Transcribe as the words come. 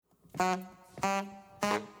I'm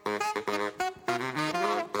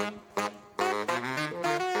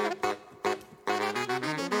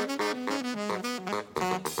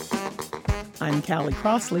Callie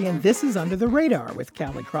Crossley, and this is Under the Radar with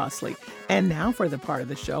Callie Crossley. And now for the part of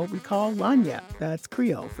the show we call Lagniappe. That's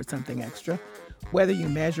Creole for something extra. Whether you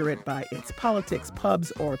measure it by its politics,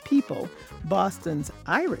 pubs, or people, Boston's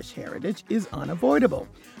Irish heritage is unavoidable.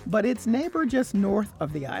 But its neighbor just north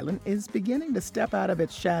of the island is beginning to step out of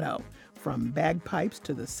its shadow. From bagpipes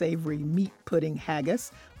to the savory meat pudding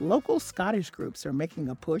haggis, local Scottish groups are making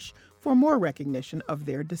a push for more recognition of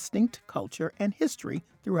their distinct culture and history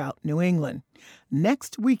throughout New England.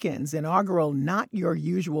 Next weekend's inaugural Not Your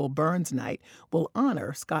Usual Burns Night will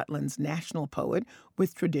honor Scotland's national poet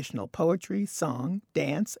with traditional poetry, song,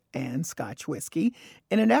 dance, and Scotch whiskey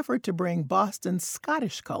in an effort to bring Boston's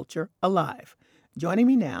Scottish culture alive. Joining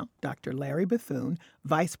me now, Dr. Larry Bethune,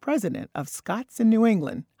 Vice President of Scots in New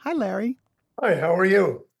England. Hi, Larry. Hi, how are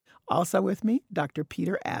you? Also with me, Dr.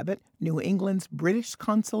 Peter Abbott, New England's British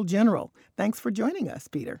Consul General. Thanks for joining us,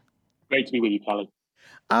 Peter. Great to be with you, Callie.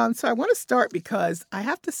 So I want to start because I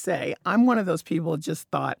have to say I'm one of those people who just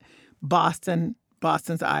thought Boston's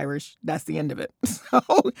Irish, that's the end of it. So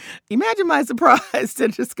imagine my surprise to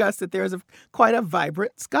discuss that there's quite a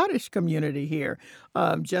vibrant Scottish community here,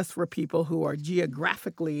 just for people who are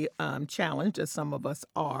geographically challenged, as some of us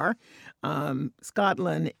are.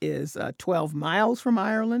 Scotland is 12 miles from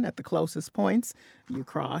Ireland at the closest points. You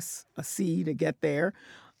cross a sea to get there.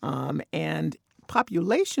 And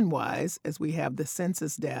population-wise, as we have the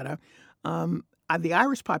census data, the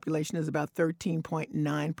Irish population is about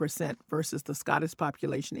 13.9% versus the Scottish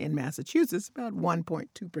population in Massachusetts, about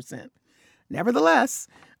 1.2%. Nevertheless,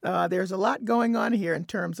 there's a lot going on here in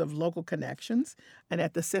terms of local connections, and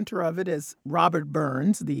at the center of it is Robert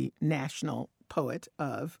Burns, the national poet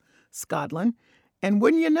of Scotland. And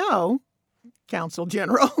wouldn't you know, Consul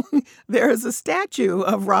General, there is a statue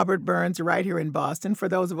of Robert Burns right here in Boston for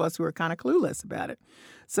those of us who are kind of clueless about it.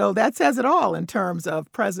 So that says it all in terms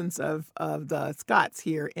of presence of the Scots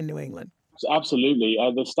here in New England. Absolutely.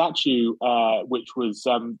 The statue, which was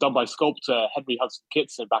done by sculptor Henry Hudson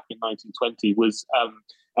Kitson back in 1920, was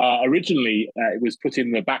originally it was put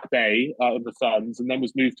in the Back Bay in the Fens, and then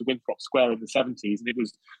was moved to Winthrop Square in the 70s, and it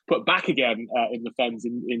was put back again in the Fens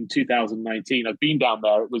in 2019. I've been down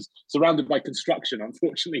there. It was surrounded by construction,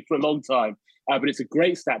 unfortunately, for a long time. But it's a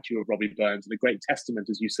great statue of Robbie Burns and a great testament,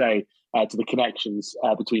 as you say, to the connections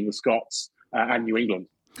between the Scots and New England.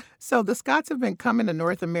 So the Scots have been coming to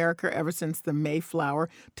North America ever since the Mayflower.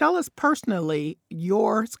 Tell us personally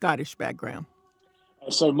your Scottish background.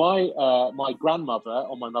 So my grandmother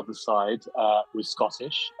on my mother's side was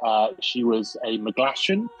Scottish. She was a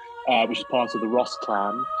McGlashan, which is part of the Ross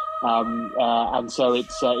clan. And so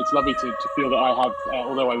it's lovely to feel that I have,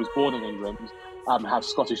 although I was born in England, have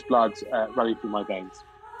Scottish blood running through my veins.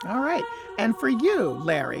 All right. And for you,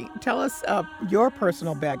 Larry, tell us your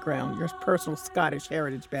personal background, your personal Scottish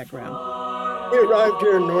heritage background. We arrived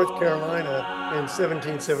here in North Carolina in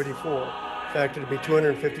 1774. In fact, it'll be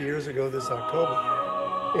 250 years ago this October.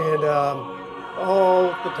 And all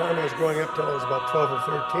the time I was growing up till I was about 12 or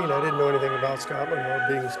 13, I didn't know anything about Scotland or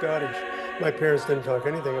being Scottish. My parents didn't talk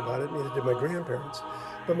anything about it, neither did my grandparents.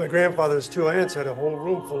 But my grandfather's two aunts had a whole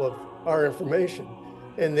room full of our information.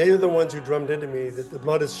 And they are the ones who drummed into me that the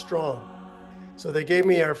blood is strong. So they gave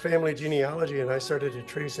me our family genealogy, and I started to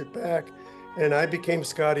trace it back, and I became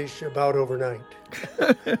Scottish about overnight.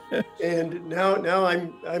 And now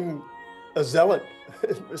I'm a zealot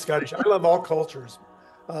Scottish. I love all cultures.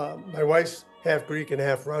 My wife's half Greek and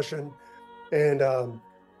half Russian, and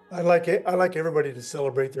I like everybody to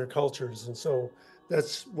celebrate their cultures, and so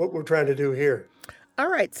that's what we're trying to do here. All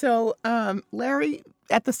right. So, Larry,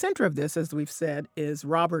 at the center of this, as we've said, is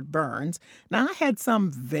Robert Burns. Now, I had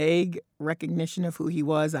some vague recognition of who he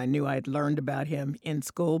was. I knew I'd learned about him in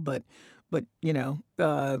school, but it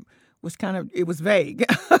was vague.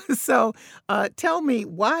 So, tell me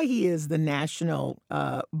why he is the national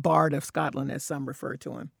bard of Scotland, as some refer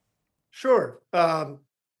to him. Sure. A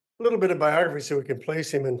little bit of biography so we can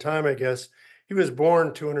place him in time, I guess. He was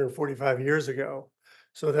born 245 years ago.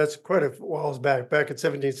 So that's quite a while back in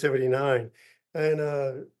 1779,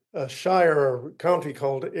 in a shire or county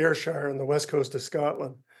called Ayrshire on the west coast of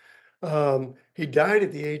Scotland. He died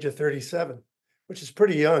at the age of 37, which is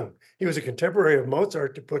pretty young. He was a contemporary of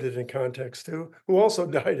Mozart, to put it in context too, who also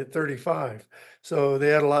died at 35. So they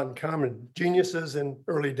had a lot in common, geniuses and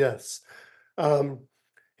early deaths.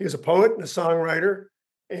 He was a poet and a songwriter.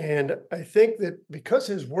 And I think that because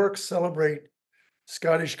his works celebrate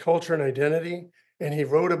Scottish culture and identity, and he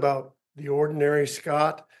wrote about the ordinary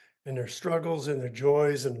Scot and their struggles and their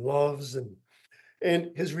joys and loves,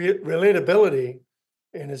 and his relatability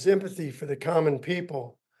and his empathy for the common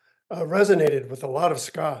people resonated with a lot of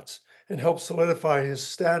Scots and helped solidify his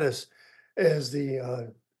status as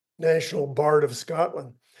the national bard of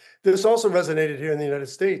Scotland. This also resonated here in the United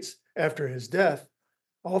States after his death,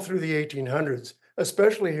 all through the 1800s,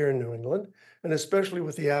 especially here in New England, and especially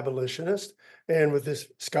with the abolitionists and with the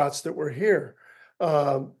Scots that were here,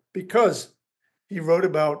 because he wrote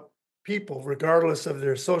about people, regardless of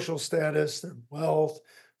their social status, their wealth,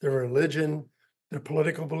 their religion, their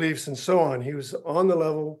political beliefs, and so on. He was on the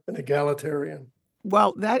level and egalitarian.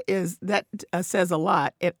 Well, that says a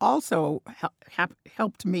lot. It also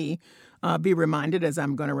helped me be reminded, as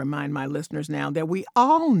I'm going to remind my listeners now, that we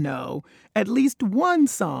all know at least one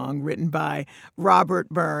song written by Robert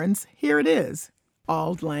Burns. Here it is,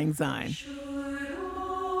 Auld Lang Syne.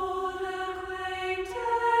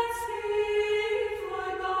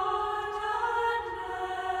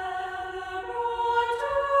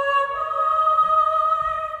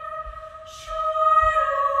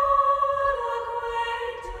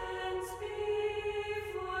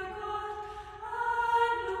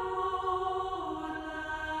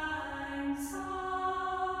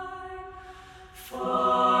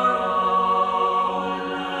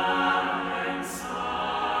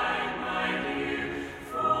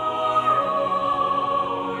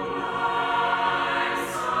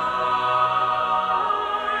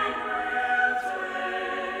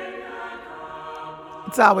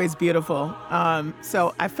 It's always beautiful.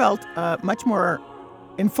 So I felt much more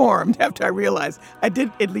informed after I realized I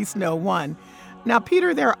did at least know one. Now,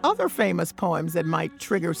 Peter, there are other famous poems that might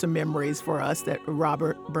trigger some memories for us that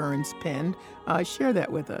Robert Burns penned. Share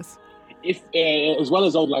that with us. If, as well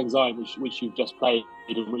as Auld Lang Syne, which you've just played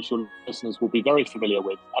and which your listeners will be very familiar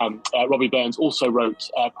with, Robbie Burns also wrote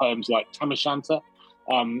poems like Tam O'Shanter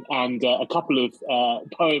and a couple of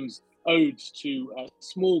poems, odes to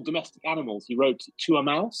small domestic animals. He wrote To a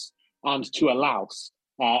Mouse and To a Louse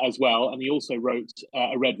as well, and he also wrote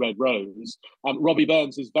A Red, Red Rose. Robbie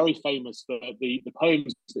Burns is very famous for the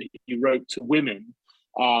poems that he wrote to women,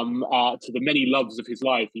 to the many loves of his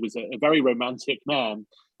life. He was a very romantic man,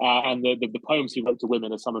 and the poems he wrote to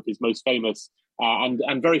women are some of his most famous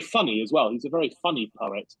and very funny as well. He's a very funny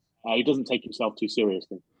poet. He doesn't take himself too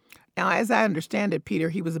seriously. Now, as I understand it, Peter,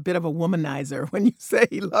 he was a bit of a womanizer when you say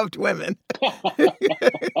he loved women.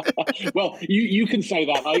 Well, you can say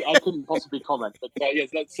that. I couldn't possibly comment. But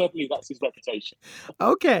yes, that's his reputation.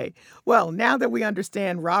 Okay. Well, now that we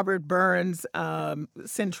understand Robert Burns'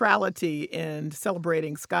 centrality in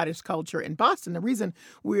celebrating Scottish culture in Boston, the reason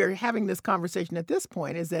we're having this conversation at this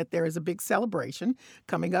point is that there is a big celebration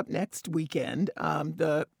coming up next weekend,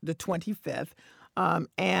 the 25th.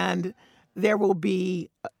 And there will be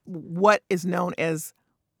what is known as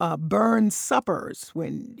Burns suppers,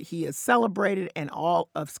 when he is celebrated and all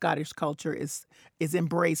of Scottish culture is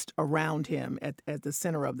embraced around him at the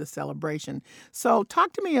center of the celebration. So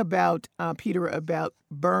talk to me about, Peter, about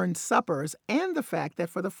Burns suppers and the fact that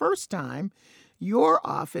for the first time, your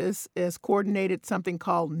office has coordinated something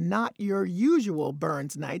called Not Your Usual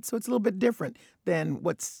Burns Night. So it's a little bit different than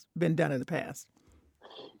what's been done in the past.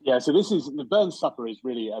 Yeah, so the Burns Supper is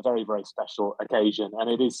really a very, very special occasion, and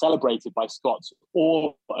it is celebrated by Scots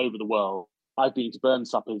all over the world. I've been to Burns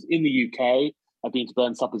Suppers in the UK. I've been to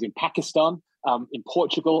Burns Suppers in Pakistan, in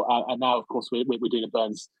Portugal, and now, of course, we're doing a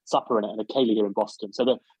Burns Supper and a Ceilidh here in Boston. So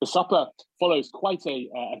the supper follows quite a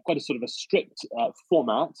sort of a strict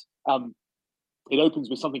format. It opens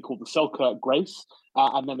with something called the Selkirk Grace,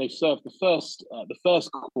 and then they serve the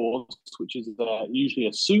first course, which is usually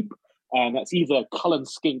a soup. And that's either Cullen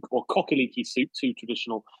skink or cockaliki soup, two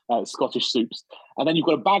traditional Scottish soups. And then you've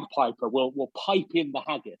got a bagpiper will pipe in the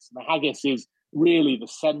haggis. And the haggis is really the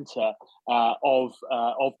centre of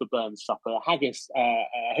the Burns Supper. Haggis,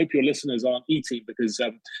 I hope your listeners aren't eating, because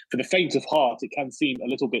for the faint of heart, it can seem a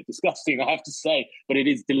little bit disgusting, I have to say, but it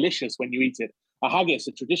is delicious when you eat it. A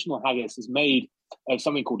traditional haggis, is made of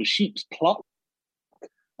something called a sheep's pluck,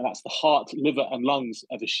 and that's the heart, liver, and lungs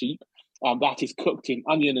of a sheep. That is cooked in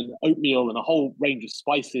onion and oatmeal and a whole range of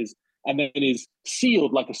spices, and then is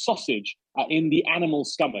sealed like a sausage in the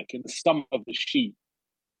animal's stomach, in the stomach of the sheep.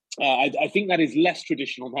 I think that is less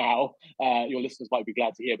traditional now. Your listeners might be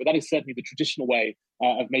glad to hear, but that is certainly the traditional way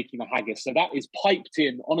of making the haggis. So that is piped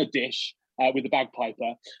in on a dish with the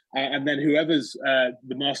bagpiper, and then whoever's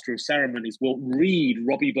the master of ceremonies will read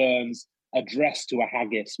Robbie Burns' address to a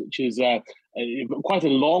haggis, which is quite a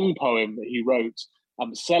long poem that he wrote,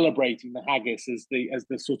 celebrating the haggis as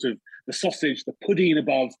the sort of the sausage, the pudding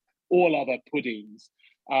above all other puddings.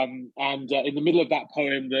 And in the middle of that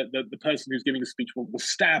poem, the person who's giving the speech will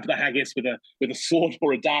stab the haggis with a sword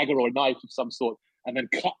or a dagger or a knife of some sort, and then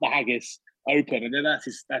cut the haggis open, and then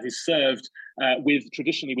that is served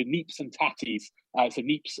traditionally with neeps and tatties. So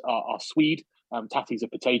neeps are swede, tatties are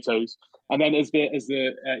potatoes, and then as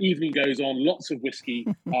the evening goes on, lots of whiskey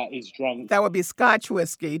is drunk. That would be Scotch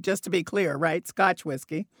whiskey, just to be clear, right? Scotch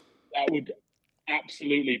whiskey. That would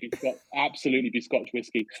absolutely be Scotch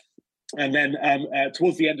whiskey. And then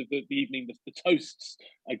towards the end of the evening, the toasts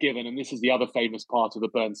are given, and this is the other famous part of the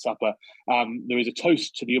Burns Supper. There is a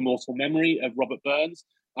toast to the immortal memory of Robert Burns,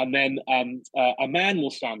 and then a man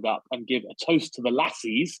will stand up and give a toast to the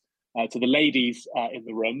lassies, to the ladies in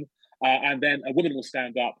the room, and then a woman will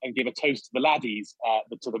stand up and give a toast to the laddies,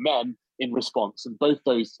 to the men in response. And both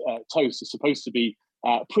those toasts are supposed to be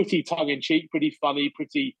pretty tongue-in-cheek, pretty funny,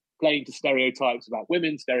 pretty playing to stereotypes about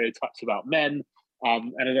women, stereotypes about men.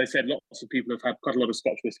 And as I said, lots of people have had quite a lot of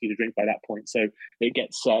Scotch whiskey to drink by that point, so it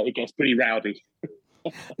gets pretty rowdy.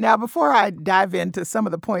 Now, before I dive into some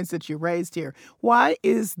of the points that you raised here, why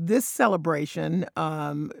is this celebration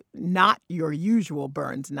not your usual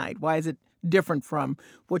Burns Night? Why is it different from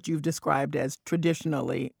what you've described as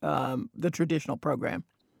traditionally the traditional program?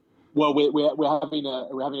 Well, we're having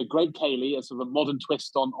a great ceilidh, a sort of a modern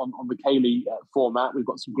twist on the ceilidh format. We've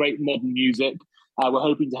got some great modern music. We're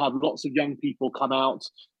hoping to have lots of young people come out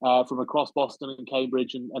from across Boston and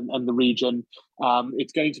Cambridge and the region.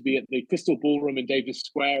 It's going to be at the Crystal Ballroom in Davis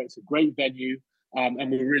Square. It's a great venue,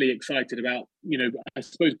 and we're really excited about, I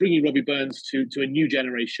suppose, bringing Robbie Burns to a new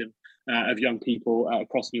generation of young people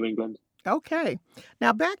across New England. Okay,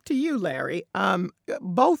 now back to you, Larry.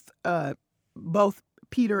 Both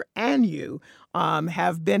Peter and you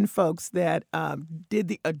have been folks that did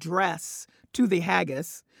the address to the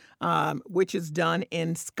haggis, which is done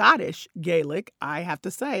in Scottish Gaelic. I have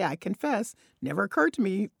to say, I confess, never occurred to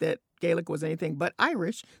me that Gaelic was anything but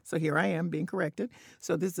Irish. So here I am being corrected.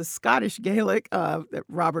 So this is Scottish Gaelic that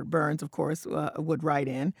Robert Burns, of course, would write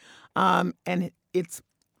in. And it's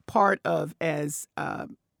part of, as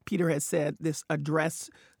Peter has said, this address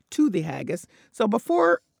to the haggis. So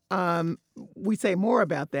before we say more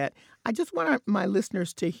about that, I just want my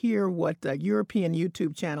listeners to hear what the European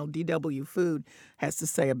YouTube channel DW Food has to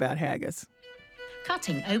say about haggis.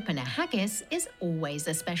 Cutting open a haggis is always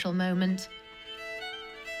a special moment.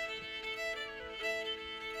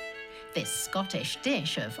 This Scottish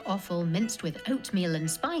dish of offal minced with oatmeal and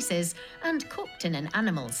spices and cooked in an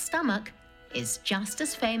animal's stomach is just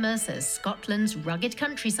as famous as Scotland's rugged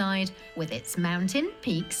countryside with its mountain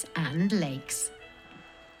peaks and lakes.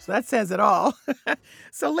 So that says it all.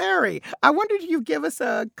 So, Larry, I wondered if you'd give us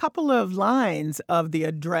a couple of lines of the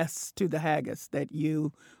address to the haggis that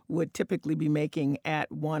you would typically be making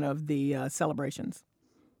at one of the celebrations.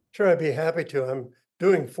 Sure, I'd be happy to. I'm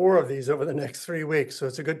doing 4 of these over the next 3 weeks, so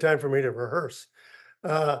it's a good time for me to rehearse.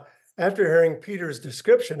 After hearing Peter's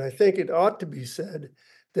description, I think it ought to be said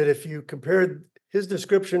that if you compared his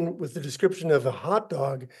description with the description of a hot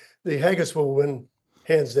dog, the haggis will win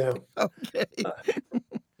hands down. Okay.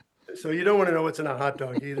 So you don't want to know what's in a hot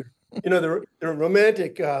dog either. The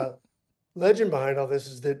romantic legend behind all this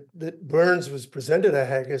is that Burns was presented a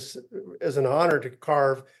haggis as an honor to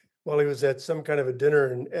carve while he was at some kind of a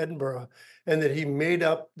dinner in Edinburgh, and that he made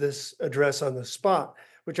up this address on the spot,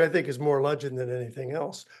 which I think is more legend than anything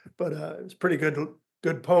else. But it's a pretty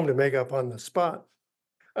good poem to make up on the spot.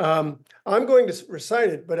 I'm going to recite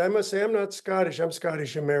it, but I must say I'm not Scottish. I'm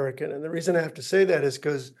Scottish American. And the reason I have to say that is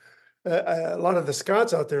because a lot of the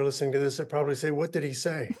Scots out there listening to this would probably say, "What did he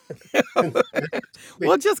say?"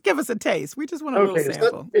 Well, just give us a taste. We just want a little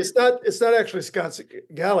sample. It's not actually Scots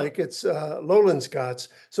Gaelic. It's Lowland Scots.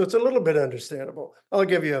 So it's a little bit understandable.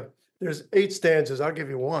 There's 8 stanzas. I'll give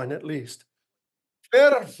you one at least.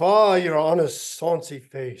 Fair fa your honest sonsie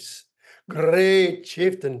face, grey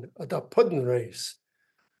chieftain of the puddin' race.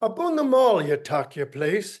 Upon them all you tak your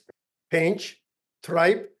place, pinch,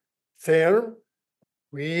 tripe, firm.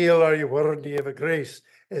 Weel are you worthy of a grace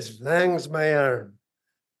as lang's my arm.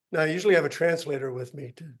 Now, I usually have a translator with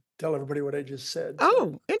me to tell everybody what I just said.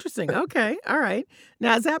 Oh, interesting. Okay. All right.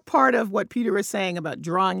 Now, is that part of what Peter is saying about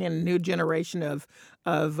drawing in a new generation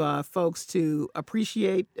of folks to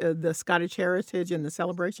appreciate the Scottish heritage and the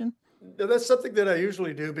celebration? That's something that I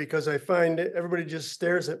usually do because I find everybody just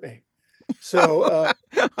stares at me. So,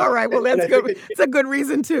 all right. Well, that's good. It's a good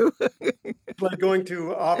reason too. It's like going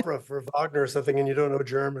to opera for Wagner or something, and you don't know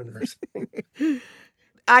German or something.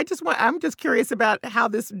 I'm just curious about how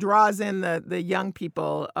this draws in the young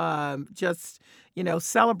people,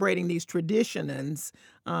 celebrating these traditions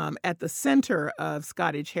at the center of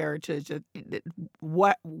Scottish heritage.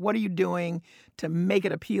 What are you doing to make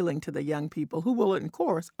it appealing to the young people who will, of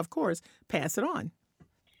course, pass it on?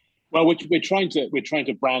 Well, we're trying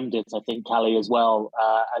to brand it, I think, Callie, as well,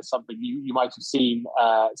 as something you might have seen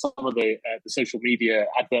some of the social media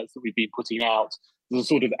adverts that we've been putting out. There's a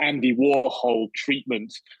sort of Andy Warhol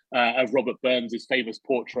treatment of Robert Burns' famous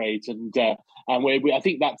portrait, and I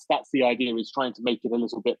think that's the idea, is trying to make it a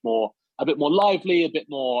little bit more lively, a bit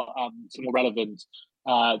more sort of relevant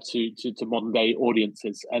to modern day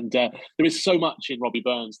audiences. And there is so much in Robbie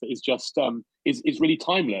Burns that is just is really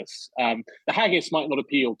timeless. The Haggis might not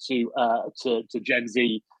appeal to Gen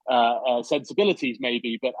Z sensibilities,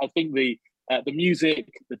 maybe, but I think the music,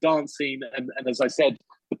 the dancing, and as I said,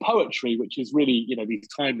 the poetry, which is really, these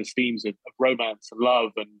timeless themes of romance and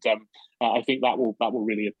love, and I think that will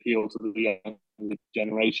really appeal to the younger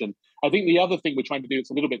generation. I think the other thing we're trying to do, it's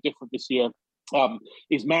a little bit different this year,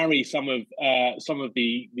 is marry some of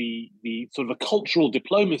the sort of a cultural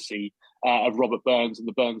diplomacy of Robert Burns and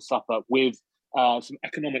the Burns Supper with some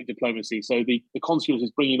economic diplomacy. So the consulate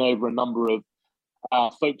is bringing over a number of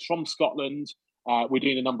folks from Scotland. We're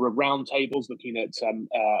doing a number of roundtables looking at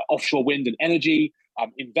offshore wind and energy,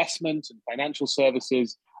 investment and financial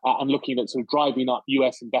services, and looking at sort of driving up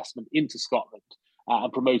US investment into Scotland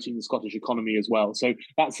and promoting the Scottish economy as well. So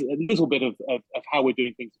that's a little bit of how we're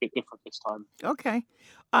doing things a bit different this time. Okay.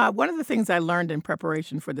 One of the things I learned in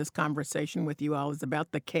preparation for this conversation with you all is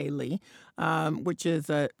about the Ceilidh, which is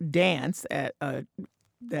a dance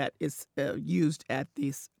that is used at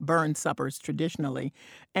these Burns suppers traditionally.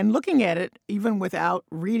 And looking at it, even without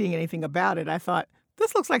reading anything about it, I thought,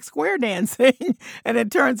 this looks like square dancing. And it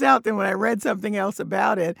turns out that when I read something else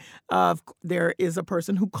about it, there is a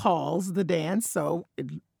person who calls the dance. So it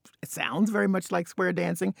sounds very much like square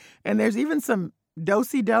dancing. And there's even some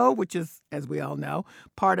do-si-do, which is, as we all know,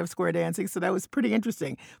 part of square dancing. So that was pretty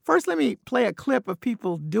interesting. First, let me play a clip of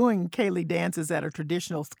people doing Ceilidh dances at a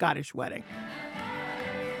traditional Scottish wedding.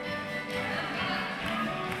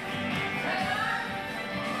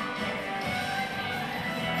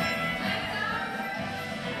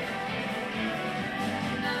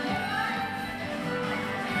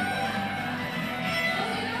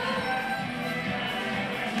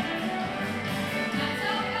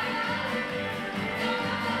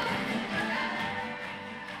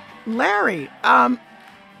 Larry,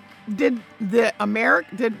 did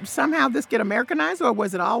somehow this get Americanized, or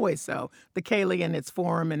was it always so? The Ceilidh in its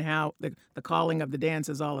form and how the calling of the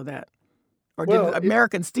dances, all of that, or did the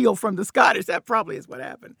Americans steal from the Scottish? That probably is what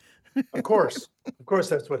happened. Of course,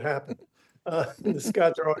 that's what happened. The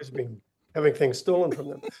Scots are always having things stolen from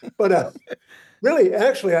them. But really,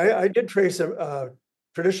 actually, I did trace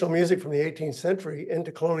traditional music from the 18th century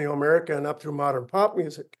into colonial America and up through modern pop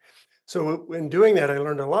music. So in doing that, I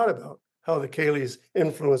learned a lot about how the Ceilidhs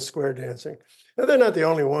influenced square dancing. Now, they're not the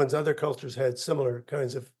only ones. Other cultures had similar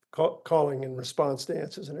kinds of calling and response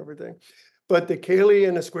dances and everything. But the Ceilidh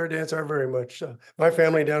and the square dance are very much, my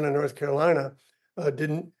family down in North Carolina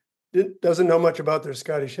doesn't know much about their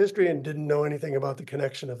Scottish history and didn't know anything about the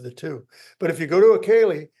connection of the two. But if you go to a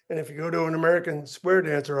Ceilidh and if you go to an American square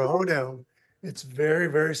dance or a hoedown, it's very,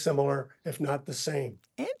 very similar, if not the same.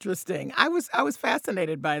 Interesting. I was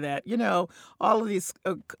fascinated by that. All of these,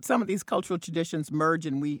 some of these cultural traditions merge,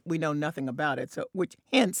 and we know nothing about it. So, which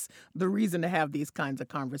hence the reason to have these kinds of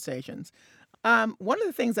conversations. One of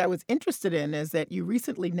the things I was interested in is that you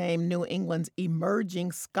recently named New England's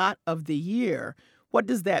Emerging Scot of the Year. What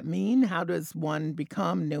does that mean? How does one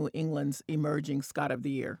become New England's Emerging Scot of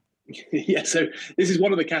the Year? Yeah, so this is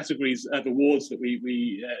one of the categories of awards that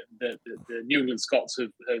the New England Scots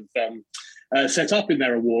have set up in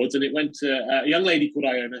their awards, and it went to a young lady called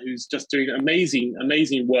Iona, who's just doing amazing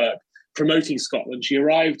work promoting Scotland. She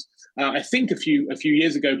arrived, I think, a few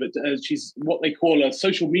years ago, but she's what they call a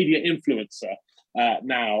social media influencer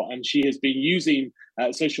now, and she has been using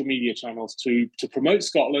social media channels to promote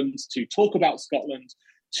Scotland, to talk about Scotland,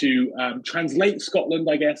 to translate Scotland,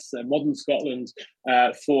 I guess, modern Scotland,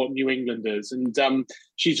 for New Englanders. And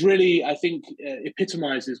she's really, I think,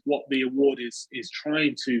 epitomizes what the award is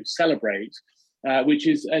trying to celebrate, which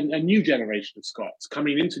is a new generation of Scots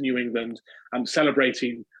coming into New England and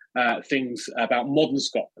celebrating things about modern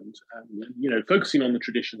Scotland, focusing on the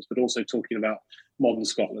traditions, but also talking about modern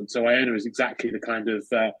Scotland. So Iona is exactly the kind of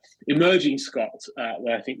emerging Scot that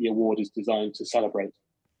I think the award is designed to celebrate.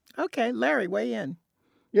 Okay, Larry, weigh in.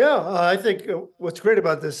 Yeah, I think what's great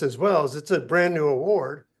about this as well is it's a brand new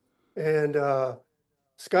award. And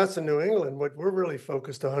Scots in New England, what we're really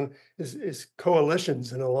focused on is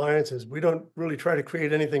coalitions and alliances. We don't really try to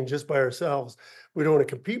create anything just by ourselves. We don't want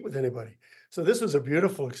to compete with anybody. So this was a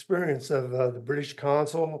beautiful experience of the British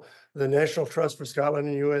Council, the National Trust for Scotland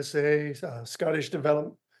and USA, Scottish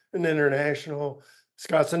Development International,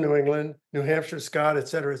 Scots in New England, New Hampshire Scot, et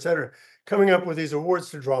cetera, coming up with these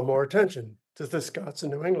awards to draw more attention to the Scots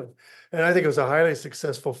in New England. And I think it was a highly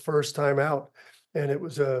successful first time out. And it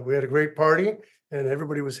was we had a great party, and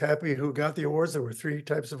everybody was happy who got the awards. There were 3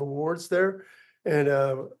 types of awards there. And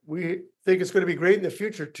we think it's going to be great in the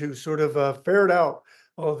future to sort of ferret out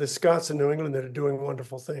all of the Scots in New England that are doing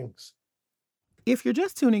wonderful things. If you're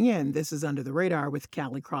just tuning in, this is Under the Radar with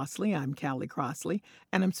Callie Crossley. I'm Callie Crossley,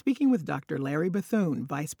 and I'm speaking with Dr. Larry Bethune,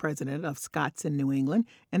 Vice President of Scots in New England,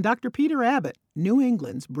 and Dr. Peter Abbott, New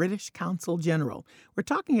England's British Consul General. We're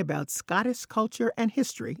talking about Scottish culture and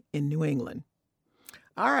history in New England.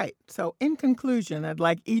 All right, so in conclusion, I'd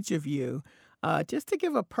like each of you just to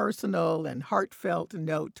give a personal and heartfelt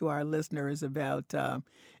note to our listeners about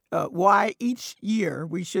why each year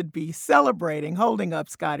we should be celebrating, holding up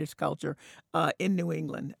Scottish culture in New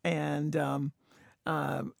England, and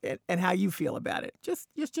how you feel about it.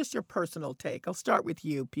 Just your personal take. I'll start with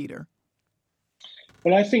you, Peter.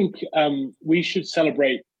 Well, I think we should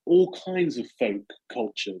celebrate all kinds of folk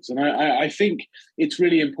cultures, and I think it's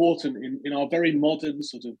really important in our very modern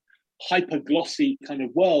sort of hyper-glossy kind of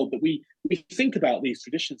world that we think about these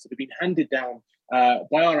traditions that have been handed down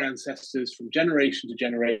by our ancestors from generation to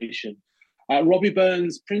generation. Robbie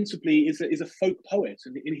Burns principally is a folk poet,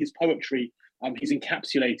 and in his poetry, he's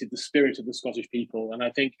encapsulated the spirit of the Scottish people. And I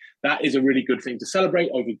think that is a really good thing to celebrate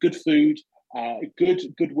over good food,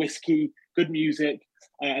 good whiskey, good music,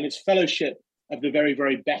 and it's fellowship of the very,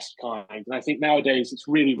 very best kind. And I think nowadays it's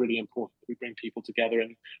really, really important that we bring people together.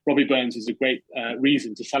 And Robbie Burns is a great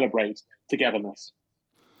reason to celebrate togetherness.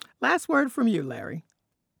 Last word from you, Larry.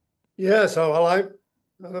 Yeah, so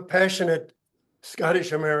I'm a passionate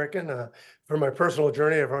Scottish American. For my personal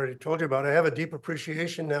journey, I've already told you about. I have a deep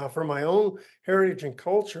appreciation now for my own heritage and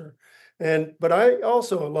culture. But I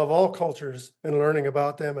also love all cultures and learning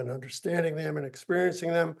about them and understanding them and experiencing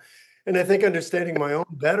them. And I think understanding my own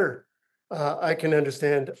better, I can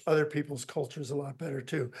understand other people's cultures a lot better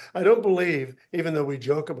too. I don't believe, even though we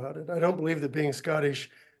joke about it, I don't believe that being Scottish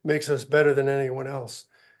makes us better than anyone else.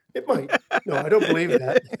 It might. No, I don't believe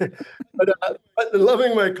that. But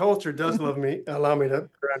loving my culture does allow me to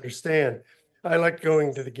understand. I like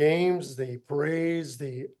going to the games, the parades,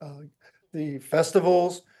 the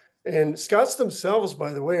festivals. And Scots themselves,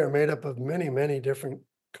 by the way, are made up of many, many different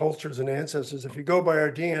cultures and ancestors. If you go by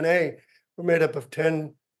our DNA, we're made up of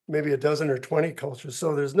 10, maybe a dozen or 20 cultures.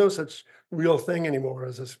 So there's no such real thing anymore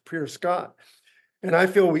as a pure Scot. And I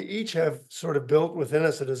feel we each have sort of built within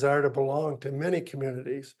us a desire to belong to many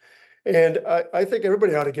communities. And I think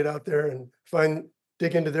everybody ought to get out there and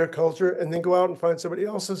dig into their culture, and then go out and find somebody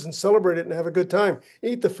else's and celebrate it and have a good time.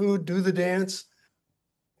 Eat the food, do the dance,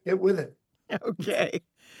 get with it. Okay.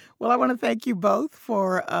 Well, I want to thank you both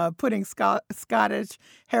for putting Scottish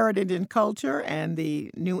heritage and culture and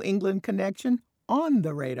the New England connection on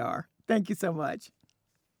the radar. Thank you so much.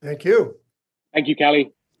 Thank you. Thank you,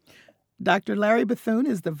 Callie. Dr. Larry Bethune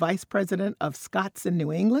is the Vice President of Scots in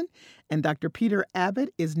New England, and Dr. Peter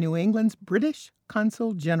Abbott is New England's British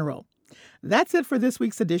Consul General. That's it for this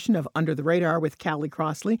week's edition of Under the Radar with Callie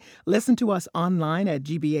Crossley. Listen to us online at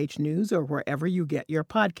GBH News or wherever you get your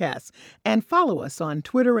podcasts. And follow us on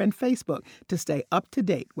Twitter and Facebook to stay up to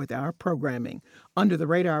date with our programming. Under the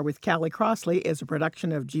Radar with Callie Crossley is a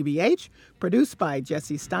production of GBH, produced by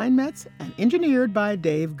Jesse Steinmetz and engineered by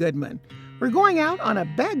Dave Goodman. We're going out on a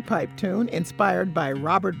bagpipe tune inspired by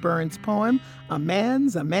Robert Burns' poem, A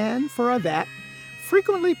Man's a Man for a That,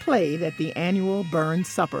 frequently played at the annual Burns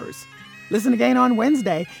Suppers. Listen again on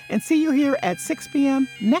Wednesday and see you here at 6 p.m.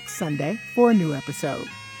 next Sunday for a new episode.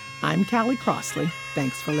 I'm Callie Crossley.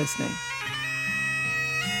 Thanks for listening.